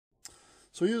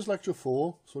So here's lecture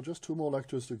 4, so just 2 more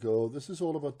lectures to go. This is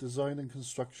all about design and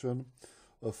construction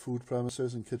of food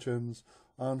premises and kitchens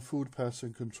and food pest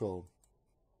and control.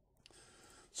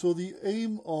 So the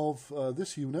aim of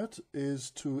this unit is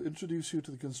to introduce you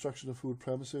to the construction of food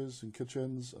premises and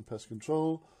kitchens and pest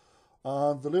control,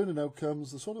 and the learning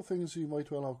outcomes, the sort of things you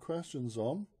might well have questions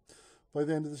on. By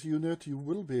the end of this unit, you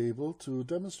will be able to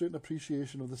demonstrate an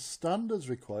appreciation of the standards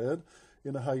required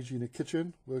in a hygienic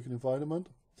kitchen working environment,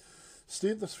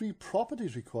 state the 3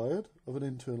 properties required of an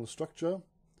internal structure,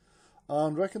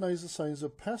 and recognise the signs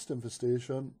of pest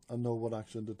infestation and know what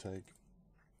action to take.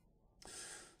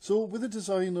 So with the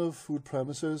design of food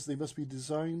premises, they must be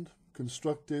designed,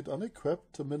 constructed and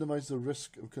equipped to minimise the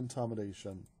risk of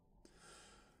contamination.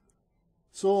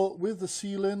 So with the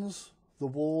ceilings, the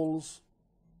walls,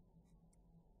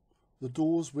 the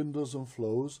doors, windows and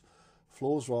floors,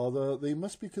 they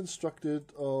must be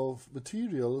constructed of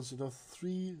materials that have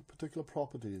 3 particular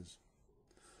properties.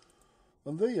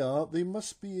 And they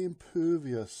must be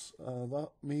impervious. That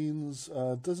means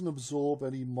doesn't absorb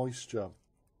any moisture.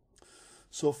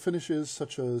 So finishes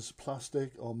such as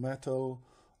plastic or metal,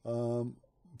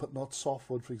 but not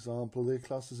softwood, for example, they're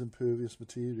classed as impervious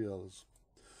materials.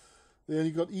 Then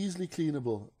you've got easily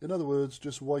cleanable. In other words,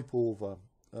 just wipe over.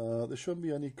 There shouldn't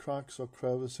be any cracks or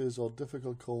crevices or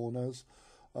difficult corners,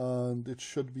 and it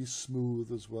should be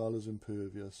smooth as well as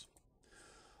impervious.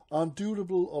 And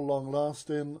durable or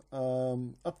long-lasting,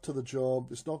 up to the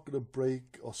job. It's not going to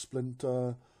break or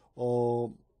splinter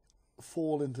or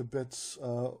fall into bits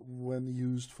when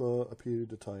used for a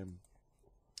period of time.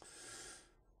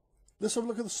 Let's have a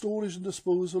look at the storage and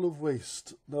disposal of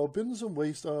waste. Now, bins and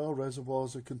waste are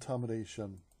reservoirs of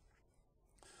contamination.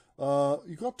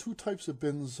 You've got 2 types of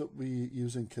bins that we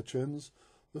use in kitchens.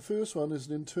 The first one is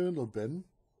an internal bin,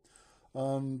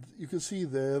 and you can see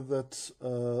there that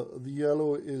the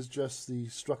yellow is just the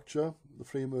structure, the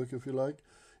framework if you like.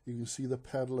 You can see the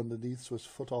pedal underneath, so it's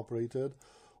foot operated.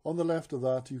 On the left of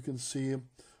that you can see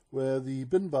where the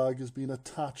bin bag has been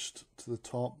attached to the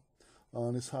top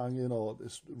and it's hanging or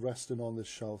it's resting on this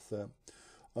shelf there.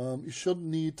 You shouldn't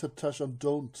need to touch, and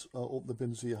don't open the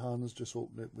bins with your hands, just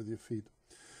open it with your feet.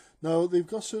 Now, they've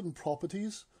got certain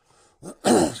properties.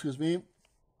 Excuse me.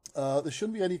 There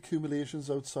shouldn't be any accumulations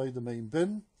outside the main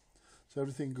bin, so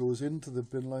everything goes into the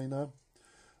bin liner.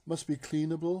 Must be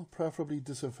cleanable, preferably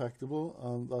disinfectable,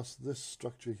 and that's this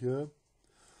structure here.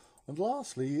 And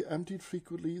lastly, emptied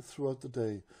frequently throughout the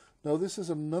day. Now, this is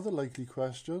another likely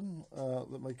question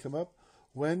that might come up.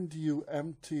 When do you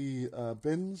empty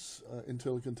bins,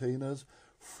 internal containers,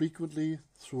 frequently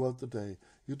throughout the day?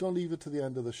 You don't leave it to the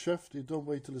end of the shift. You don't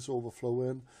wait till it's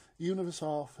overflowing. Even if it's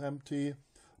half empty,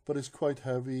 but it's quite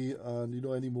heavy and you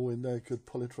know any more in there could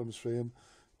pull it from its frame,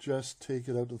 just take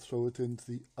it out and throw it into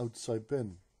the outside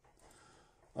bin.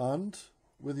 And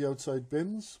with the outside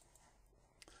bins,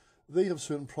 they have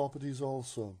certain properties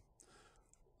also.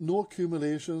 No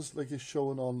accumulations like is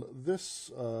shown on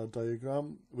this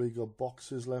diagram, where you got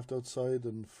boxes left outside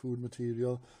and food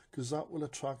material, because that will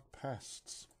attract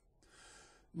pests.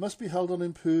 It must be held on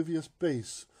impervious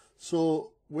base.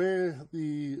 So where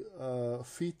the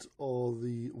feet or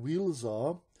the wheels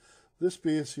are, this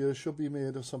base here should be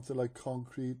made of something like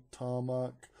concrete,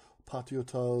 tarmac, patio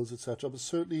tiles, etc. But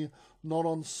certainly not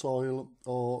on soil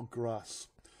or grass,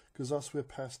 because that's where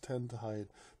pests tend to hide.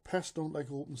 Pests don't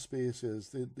like open spaces.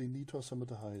 They need to have somewhere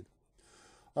to hide.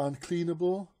 And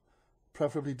cleanable,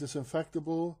 preferably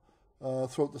disinfectable.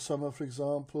 Throughout the summer, for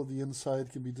example, the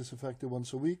inside can be disinfected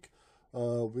once a week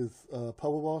with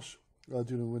power wash.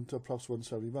 During winter, perhaps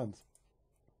once every month.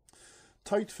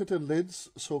 Tight-fitting lids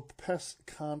so pests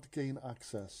can't gain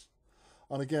access.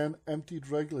 And again, emptied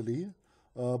regularly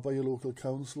by your local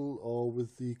council or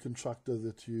with the contractor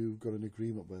that you've got an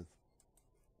agreement with.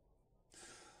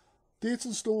 Dates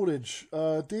and storage.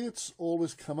 Dates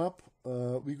always come up.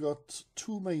 We've got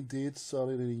 2 main dates that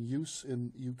are in use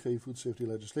in UK food safety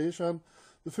legislation.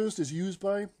 The first is used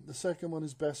by, the second one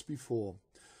is best before.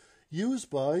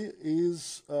 Used by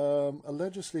is a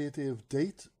legislative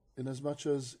date, in as much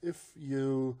as if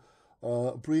you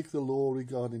break the law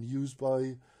regarding used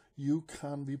by, you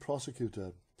can be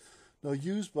prosecuted. Now,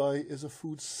 used by is a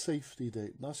food safety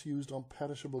date, and that's used on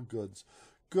perishable goods.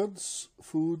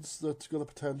 Foods that got the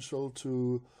potential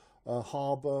to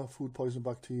harbour food poison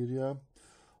bacteria,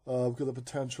 got the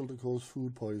potential to cause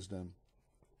food poisoning.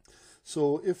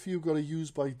 So if you've got a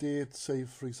use by date, say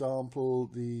for example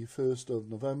the 1st of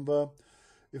November,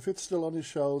 if it's still on your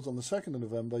shelves on the 2nd of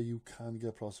November, you can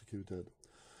get prosecuted.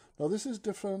 Now this is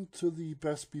different to the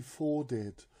best before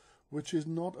date, which is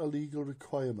not a legal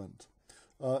requirement.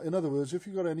 In other words, if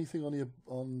you've got anything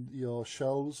on your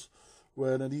shelves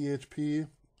when an EHP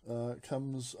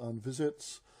comes and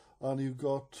visits and you've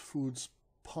got foods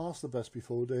past the best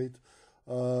before date,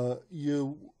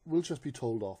 you will just be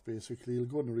told off, basically. You'll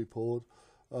go on a report.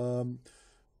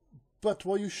 But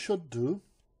what you should do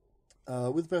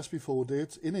with best before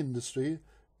dates in industry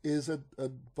is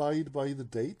abide by the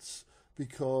dates,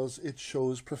 because it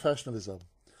shows professionalism.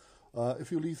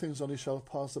 If you leave things on your shelf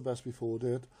past the best before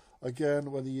date,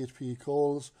 again, when the EHP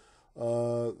calls,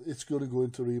 it's going to go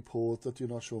into a report that you're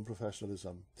not showing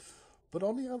professionalism. But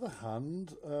on the other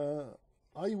hand,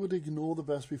 I would ignore the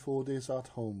best before dates at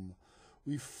home.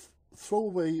 We throw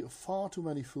away far too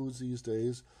many foods these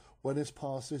days when it's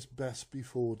past its best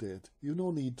before date. You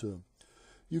no need to.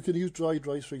 You can use dried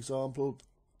rice, for example,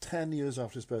 10 years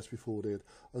after its best before date.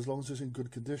 As long as it's in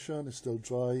good condition, it's still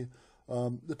dry.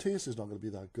 The taste is not going to be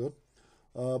that good,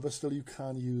 but still you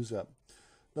can use it.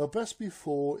 Now, best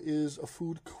before is a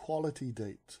food quality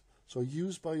date. So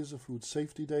used by is a food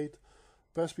safety date.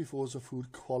 Best before is a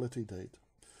food quality date.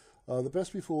 The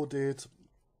best before date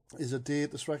is a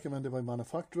date that's recommended by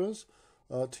manufacturers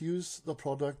to use the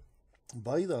product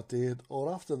by that date,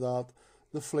 or after that,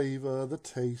 the flavour, the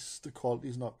taste, the quality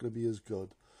is not going to be as good.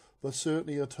 But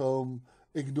certainly at home,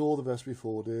 ignore the best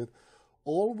before date.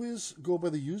 Always go by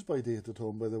the use by date at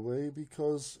home, by the way,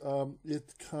 because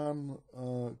it can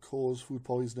cause food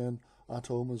poisoning at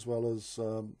home as well as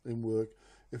in work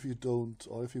if you don't,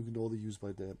 or if you ignore the use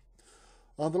by date.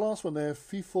 And the last one there,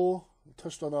 FIFO,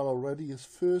 touched on that already, is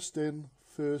first in,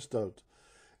 first out.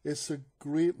 It's a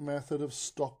great method of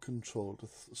stock control to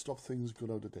stop things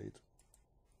going out of date.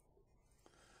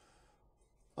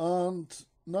 And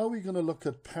now we're going to look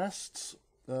at pests.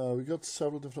 We've got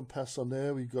several different pests on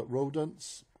there. We've got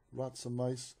rodents, rats and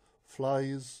mice,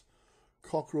 flies,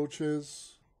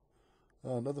 cockroaches,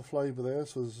 another fly over there,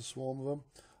 so there's a swarm of them.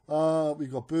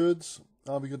 We've got birds,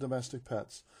 and we've got domestic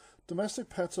pets. Domestic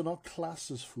pets are not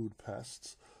classed as food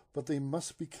pests, but they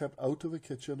must be kept out of a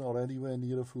kitchen or anywhere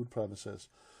near a food premises,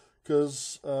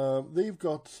 because they've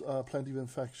got plenty of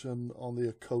infection on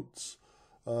their coats.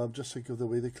 Just think of the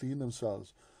way they clean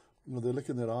themselves. You know, they're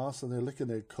licking their arse and they're licking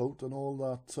their coat, and all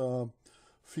that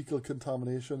fecal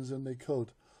contamination is in their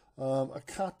coat. A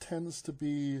cat tends to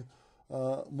be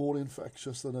more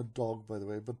infectious than a dog, by the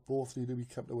way, but both need to be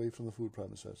kept away from the food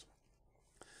premises.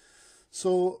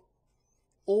 So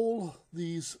all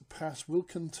these pests will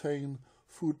contain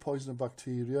food poisoning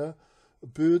bacteria.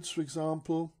 Birds, for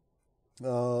example,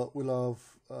 will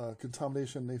have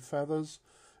contamination in their feathers,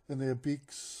 in their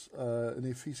beaks, in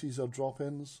their feces or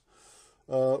drop-ins.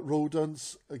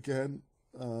 Rodents, again,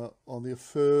 on their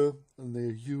fur, in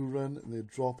their urine, in their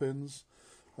drop-ins,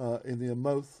 in their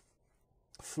mouth.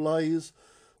 Flies,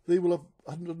 they will have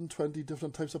 120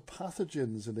 different types of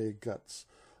pathogens in their guts.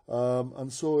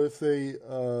 And so if they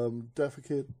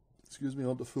defecate,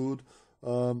 onto food,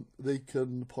 they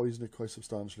can poison it quite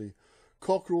substantially.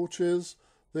 Cockroaches,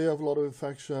 they have a lot of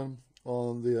infection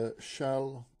on their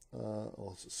shell,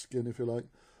 or skin if you like,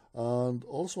 and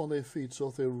also on their feet. So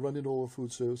if they're running over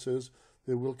food surfaces,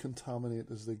 they will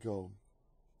contaminate as they go.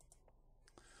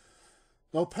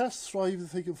 Now, pests thrive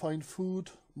if they can find food,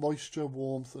 moisture,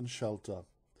 warmth and shelter.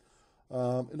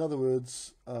 In other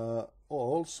words, or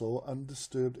also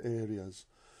undisturbed areas.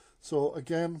 So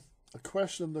again, a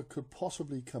question that could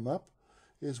possibly come up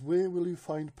is, where will you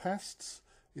find pests?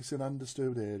 It's in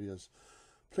undisturbed areas.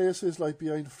 Places like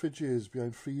behind fridges,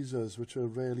 behind freezers, which are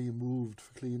rarely moved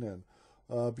for cleaning.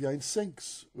 Behind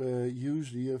sinks, where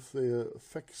usually if they're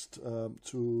fixed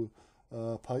to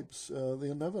pipes, they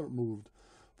are never moved.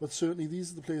 But certainly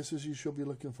these are the places you should be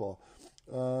looking for.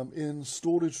 In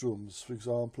storage rooms, for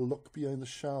example, look behind the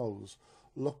shelves.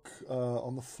 Look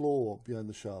on the floor behind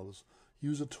the shelves.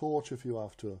 Use a torch if you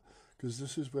have to, because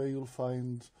this is where you'll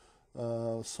find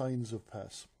signs of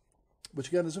pests. Which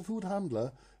again, as a food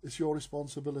handler, it's your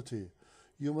responsibility.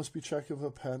 You must be checking for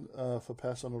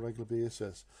pests on a regular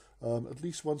basis, at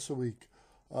least once a week.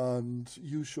 And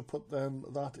you should put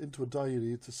that into a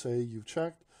diary to say you've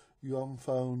checked, you haven't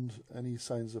found any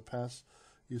signs of pests.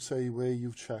 You say where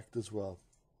you've checked as well.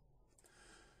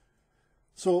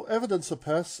 So evidence of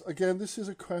pests, again, this is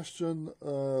a question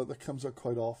that comes up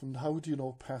quite often. How do you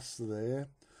know pests are there?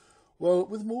 Well,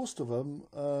 with most of them,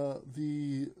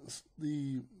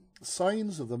 the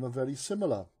signs of them are very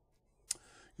similar.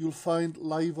 You'll find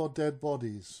live or dead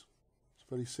bodies. It's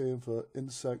very same for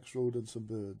insects, rodents and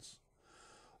birds.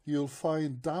 You'll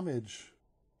find damage.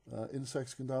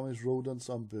 Insects can damage rodents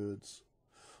and birds.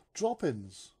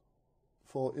 Drop-ins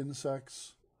for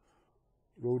insects,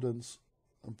 rodents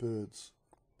and birds.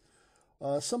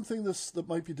 Something that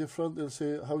might be different, they'll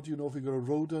say, how do you know if you've got a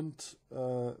rodent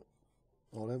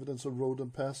or evidence of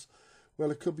rodent pests?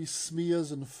 Well, it could be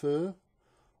smears in fur.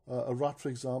 A rat, for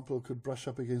example, could brush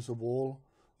up against a wall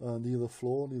near the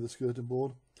floor, near the skirting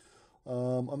board.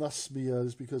 And that smear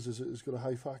is because it's got a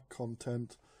high fat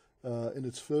content in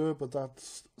its fur, but that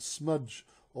smudge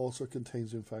also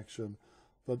contains infection.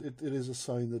 But it is a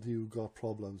sign that you've got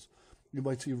problems. You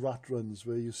might see rat runs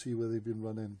where you see where they've been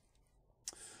running.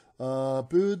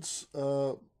 Birds,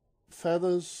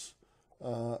 feathers,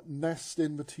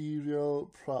 nesting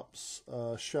material, perhaps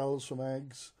shells from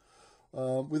eggs.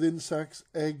 With insects,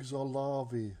 eggs or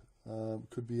larvae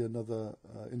could be another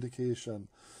indication.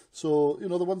 So, the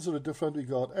ones that are different, we've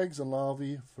got eggs and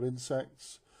larvae for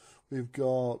insects. We've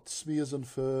got smears and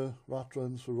fur, rat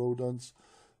runs for rodents.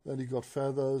 Then you've got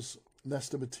feathers,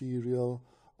 nesting material,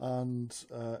 and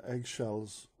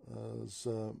eggshells as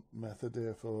a method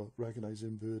there for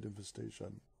recognizing bird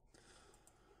infestation.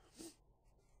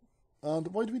 And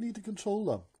why do we need to control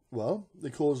them? Well, they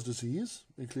cause disease,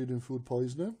 including food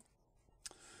poisoning.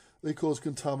 They cause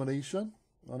contamination,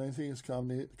 and anything that's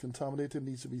contaminated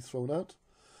needs to be thrown out.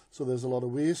 So there's a lot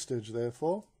of wastage,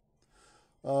 therefore.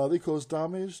 They cause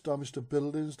damage to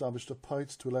buildings, damage to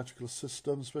pipes, to electrical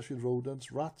systems, especially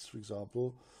rodents. Rats, for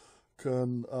example,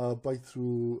 can bite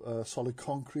through solid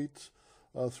concrete,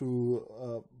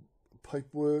 through pipe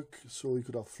work, so you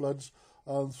could have floods,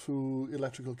 and through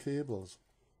electrical cables.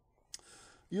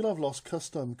 You'll have lost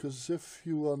custom, because if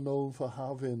you are known for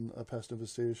having a pest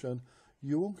infestation,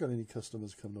 you won't get any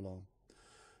customers coming along.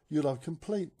 You'll have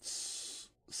complaints,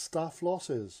 staff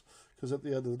losses, because at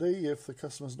the end of the day, if the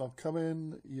customer's not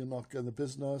coming, you're not getting the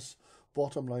business.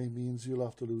 Bottom line means you'll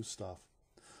have to lose staff.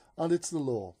 And it's the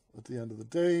law. At the end of the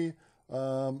day,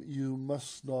 you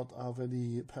must not have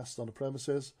any pests on the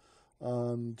premises,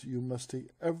 and you must take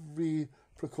every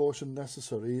precaution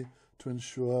necessary to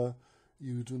ensure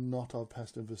you do not have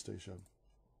pest infestation.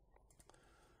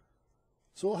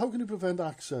 So how can you prevent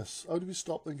access? How do we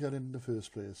stop them getting in the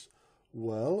first place?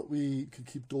 Well, we can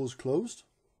keep doors closed,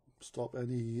 stop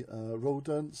any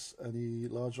rodents, any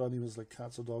large animals like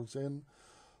cats or dogs in,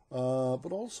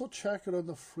 but also check around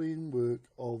the framework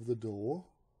of the door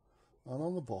and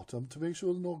on the bottom to make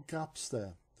sure there are no gaps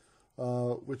there,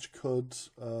 which could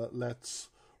let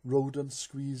rodents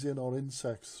squeeze in or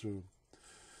insects through.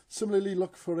 Similarly,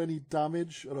 look for any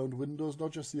damage around windows,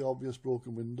 not just the obvious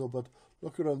broken window, but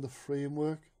look around the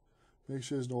framework, make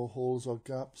sure there's no holes or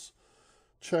gaps.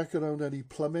 Check around any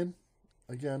plumbing,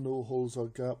 again no holes or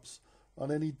gaps,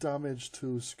 and any damage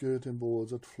to skirting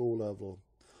boards at floor level.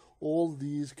 All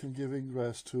these can give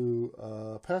ingress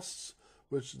to pests,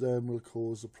 which then will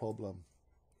cause a problem.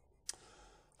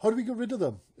 How do we get rid of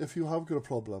them if you have got a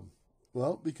problem?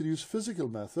 Well, we can use physical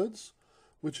methods,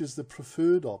 which is the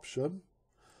preferred option.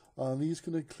 And these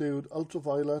can include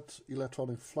ultraviolet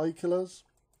electronic fly killers.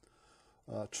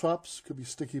 Traps, could be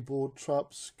sticky board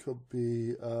traps, could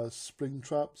be spring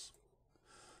traps.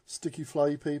 Sticky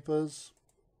fly papers.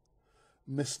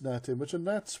 Mist netting, which are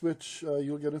nets which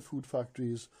you'll get in food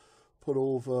factories put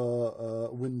over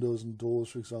windows and doors,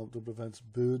 for example, to prevent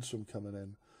birds from coming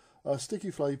in.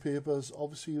 Sticky fly papers,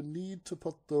 obviously you need to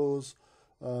put those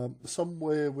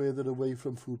somewhere where they're away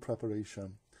from food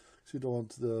preparation. So you don't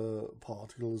want the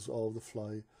particles of the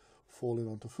fly falling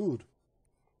onto food.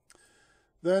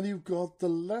 Then you've got the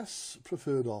less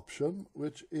preferred option,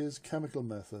 which is chemical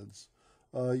methods,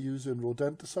 using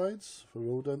rodenticides for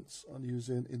rodents and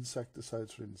using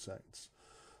insecticides for insects.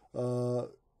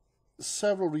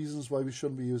 Several reasons why we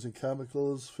shouldn't be using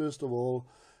chemicals. First of all,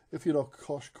 if you're not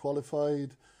COSH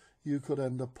qualified, you could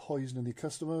end up poisoning your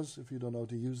customers if you don't know how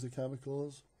to use the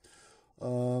chemicals.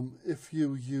 If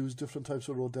you use different types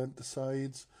of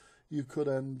rodenticides, you could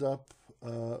end up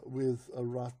with a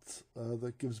rat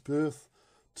that gives birth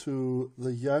to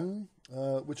the young,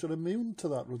 which are immune to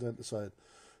that rodenticide,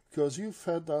 because you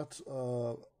fed that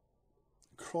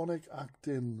chronic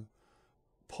acting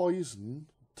poison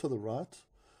to the rat,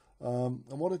 and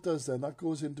what it does then, that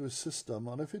goes into a system,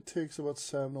 and if it takes about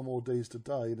 7 or more days to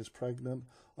die and it's pregnant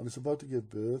and it's about to give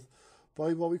birth,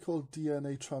 by what we call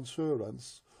DNA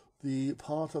transference, the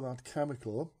part of that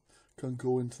chemical can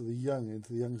go into the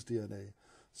young's DNA,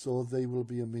 so they will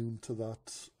be immune to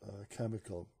that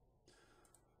chemical.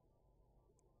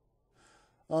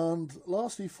 And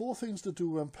lastly, 4 things to do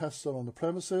when pests are on the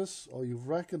premises, or you've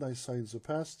recognised signs of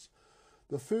pests.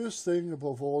 The first thing,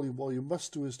 above all, what you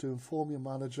must do is to inform your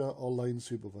manager or line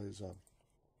supervisor.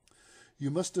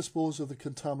 You must dispose of the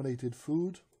contaminated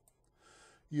food.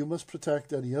 You must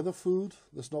protect any other food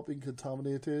that's not been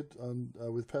contaminated and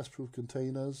with pest-proof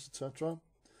containers, etc.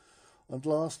 And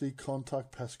lastly,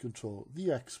 contact pest control,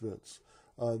 the experts.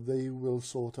 They will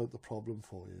sort out the problem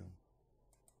for you.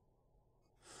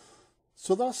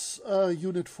 So that's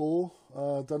Unit 4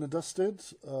 done and dusted.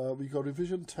 We got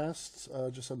revision tests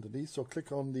just underneath, so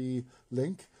click on the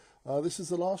link. This is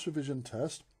the last revision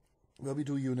test where we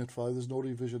do Unit 5. There's no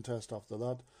revision test after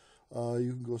that.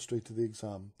 You can go straight to the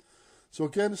exam. So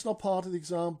again, it's not part of the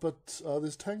exam, but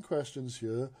there's 10 questions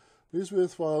here. It is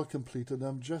worthwhile completing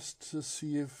them just to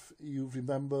see if you've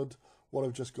remembered what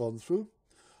I've just gone through.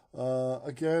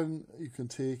 Again, you can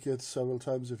take it several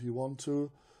times if you want to.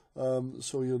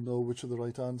 So you'll know which are the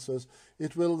right answers.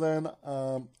 It will then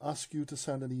ask you to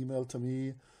send an email to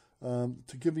me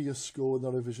to give me your score in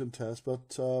the revision test.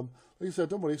 But like I said,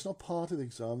 don't worry, it's not part of the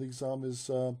exam. The exam is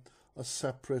a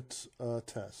separate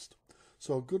test.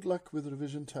 So good luck with the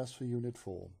revision test for Unit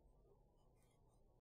 4.